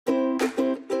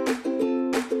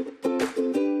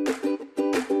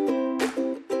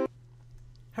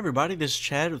Everybody, this is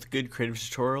Chad with Good Creative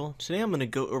Tutorial. Today I'm going to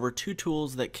go over two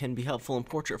tools that can be helpful in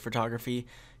portrait photography.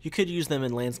 You could use them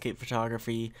in landscape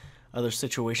photography, other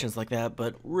situations like that,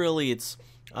 but really it's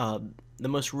the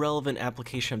most relevant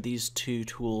application of these two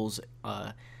tools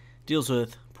deals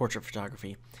with portrait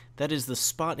photography. That is the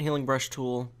spot healing brush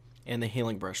tool and the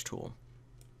healing brush tool.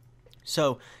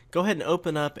 So go ahead and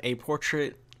open up a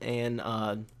portrait, and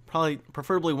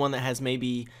preferably one that has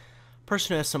maybe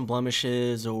person who has some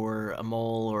blemishes or a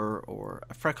mole or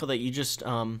a freckle that you just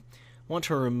want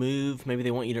to remove. Maybe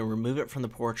they want you to remove it from the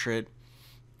portrait,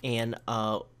 and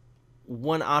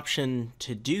one option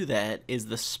to do that is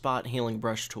the spot healing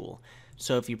brush tool.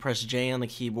 So if you press J on the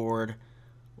keyboard,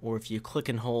 or if you click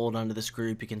and hold onto this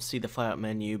group, you can see the flyout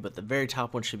menu, but the very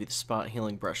top one should be the spot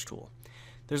healing brush tool.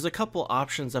 There's a couple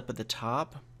options up at the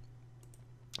top.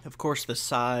 Of course, the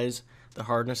size, the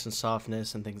hardness and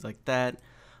softness and things like that.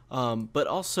 But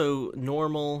also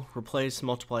normal, replace,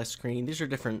 multiply screen. These are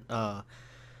different.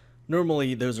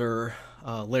 Normally those are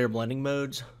layer blending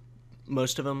modes,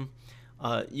 most of them.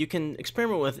 You can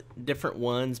experiment with different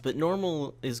ones, but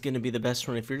normal is going to be the best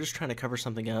one if you're just trying to cover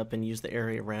something up and use the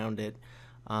area around it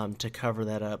to cover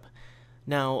that up.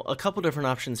 Now, a couple different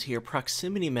options here.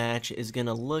 Proximity match is going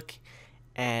to look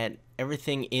at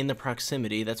everything in the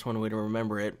proximity. That's one way to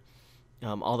remember it.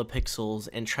 All the pixels,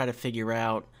 and try to figure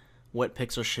out what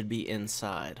pixels should be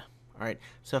inside. Alright,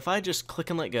 so if I just click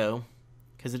and let go,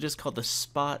 because it is called the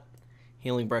spot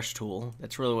healing brush tool,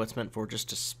 that's really what it's meant for, just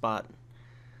to spot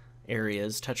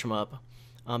areas, touch them up.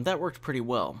 That worked pretty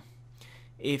well.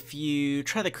 If you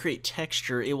try to create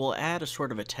texture, it will add a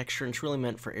sort of a texture, and it's really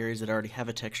meant for areas that already have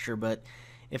a texture. But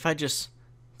if I just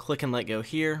click and let go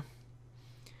here,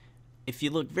 if you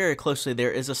look very closely,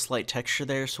 there is a slight texture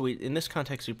there, so in this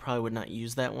context we probably would not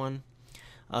use that one.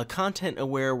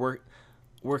 ContentAware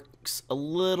works a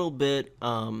little bit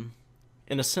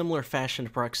in a similar fashion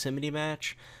to proximity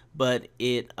match, but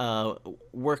it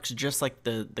works just like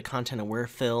the ContentAware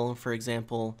Fill, for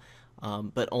example,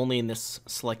 but only in this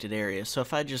selected area. So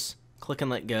if I just click and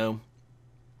let go,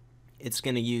 it's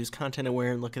going to use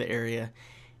ContentAware and look at the area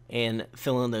and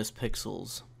fill in those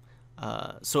pixels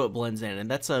so it blends in, and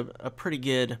that's a pretty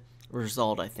good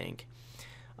result, I think.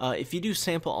 If you do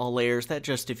sample all layers, that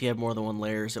just, if you have more than one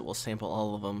layers, it will sample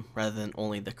all of them rather than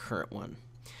only the current one.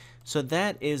 So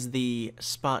that is the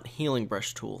spot healing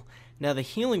brush tool. Now the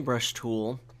healing brush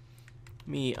tool, let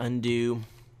me undo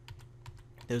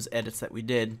those edits that we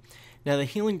did. Now the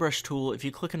healing brush tool, if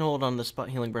you click and hold on the spot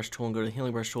healing brush tool and go to the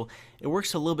healing brush tool, it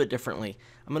works a little bit differently.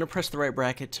 I'm going to press the right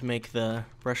bracket to make the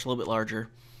brush a little bit larger.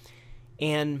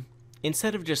 And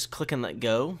instead of just click and let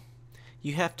go,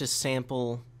 you have to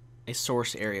sample a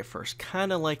source area first,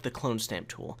 kind of like the clone stamp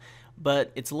tool,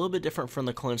 but it's a little bit different from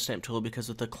the clone stamp tool, because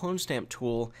with the clone stamp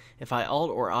tool, if I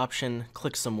Alt or Option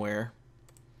click somewhere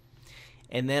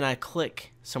and then I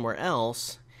click somewhere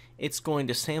else, it's going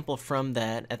to sample from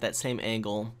that at that same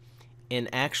angle and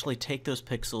actually take those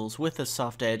pixels with a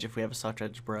soft edge, if we have a soft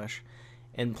edge brush,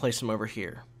 and place them over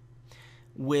here.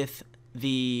 With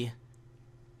the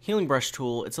healing brush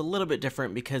tool, it's a little bit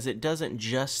different because it doesn't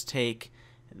just take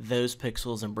those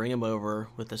pixels and bring them over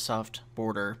with a soft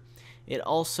border. It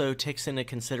also takes into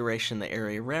consideration the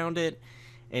area around it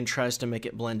and tries to make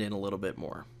it blend in a little bit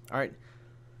more. Alright,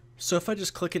 so if I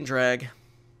just click and drag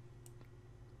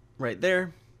right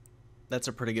there, that's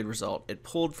a pretty good result. It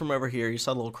pulled from over here, you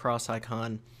saw the little cross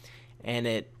icon, and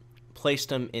it placed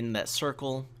them in that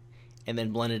circle and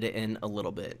then blended it in a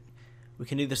little bit. We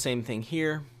can do the same thing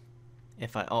here.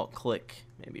 If I Alt click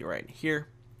maybe right here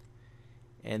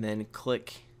and then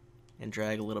click and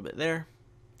drag a little bit there,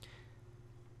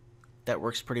 that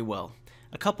works pretty well.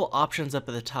 A couple options up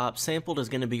at the top. Sampled is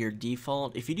going to be your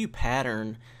default. If you do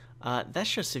pattern,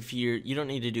 that's just if you don't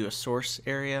need to do a source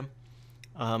area.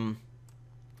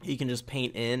 You can just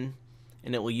paint in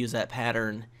and it will use that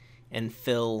pattern and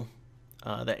fill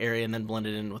that area and then blend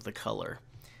it in with the color.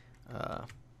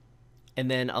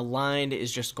 And then aligned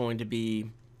is just going to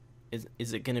be,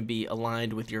 is it going to be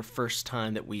aligned with your first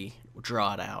time that we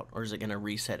draw it out, or is it going to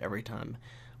reset every time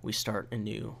we start a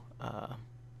new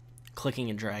clicking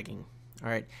and dragging?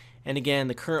 Alright, and again,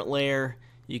 the current layer,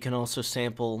 you can also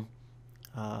sample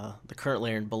the current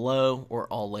layer and below, or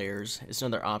all layers is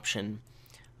another option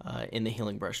in the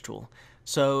healing brush tool.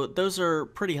 So those are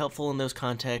pretty helpful in those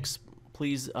contexts.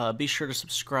 Please be sure to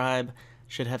subscribe.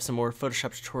 Should have some more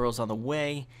Photoshop tutorials on the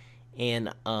way,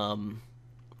 and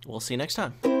we'll see you next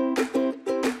time.